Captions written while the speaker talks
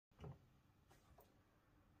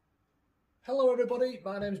Hello everybody,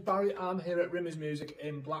 my name's Barry, I'm here at Rimmer's Music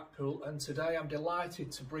in Blackpool and today I'm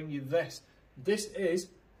delighted to bring you this. This is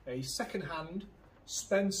a second-hand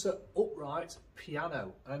Spencer upright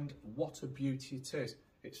piano and what a beauty it is.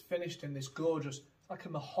 It's finished in this gorgeous, like a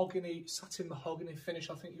mahogany, satin mahogany finish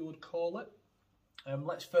I think you would call it.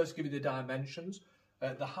 Let's first give you the dimensions.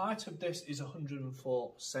 The height of this is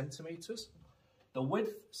 104 centimetres. The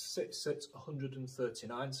width sits at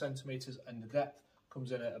 139 centimetres and the depth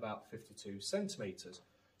comes in at about 52 centimetres.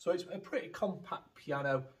 So it's a pretty compact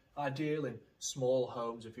piano, ideal in small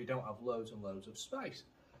homes if you don't have loads and loads of space.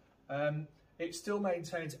 It still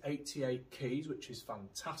maintains 88 keys, which is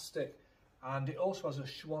fantastic. And it also has a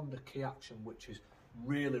Schwander key action, which is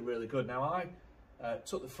really, really good. Now I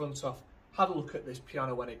took the front off, had a look at this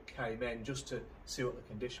piano when it came in just to see what the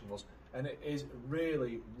condition was. And it is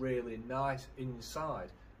really, really nice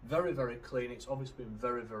inside. Very, very clean. It's obviously been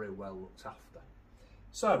very, very well looked after.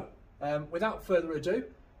 So, without further ado,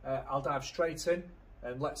 I'll dive straight in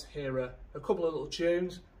and let's hear a couple of little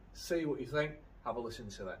tunes, see what you think, have a listen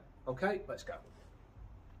to it. Okay, let's go.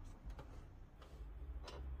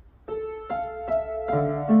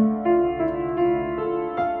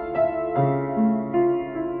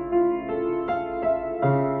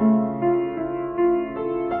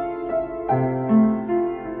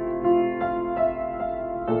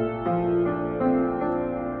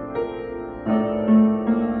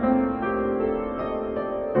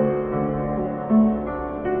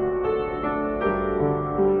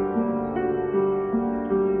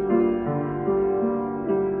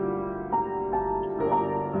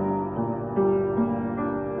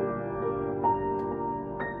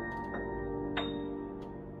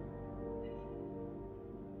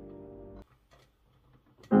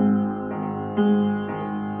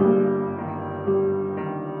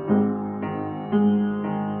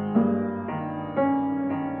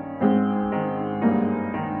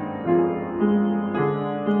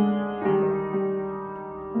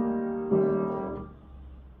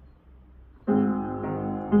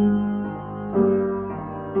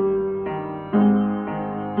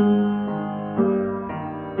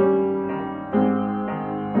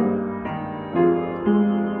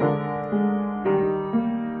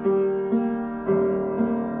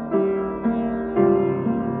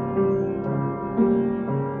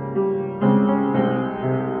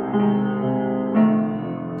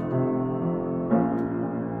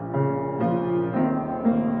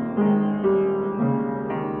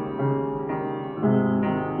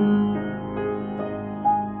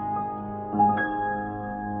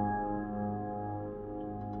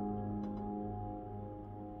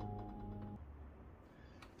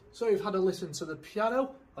 So you've had a listen to the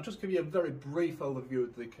piano. I'll just give you a very brief overview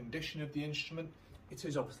of the condition of the instrument. It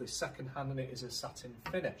is obviously second-hand and it is a satin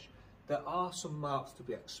finish. There are some marks to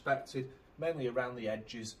be expected, mainly around the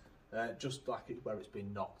edges, just like where it's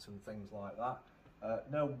been knocked and things like that.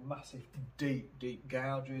 No massive deep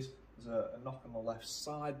gouges. There's a knock on the left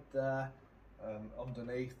side there.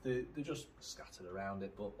 Underneath, they're just scattered around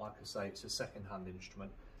it, but like I say, it's a second-hand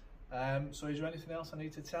instrument. So is there anything else I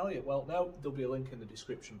need to tell you? Well, no, there'll be a link in the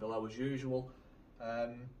description below as usual.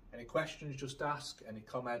 Any questions, just ask. Any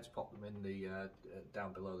comments, pop them in the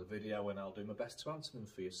down below the video and I'll do my best to answer them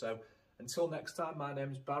for you. So until next time, my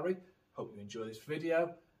name's Barry. Hope you enjoy this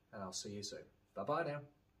video and I'll see you soon. Bye bye now.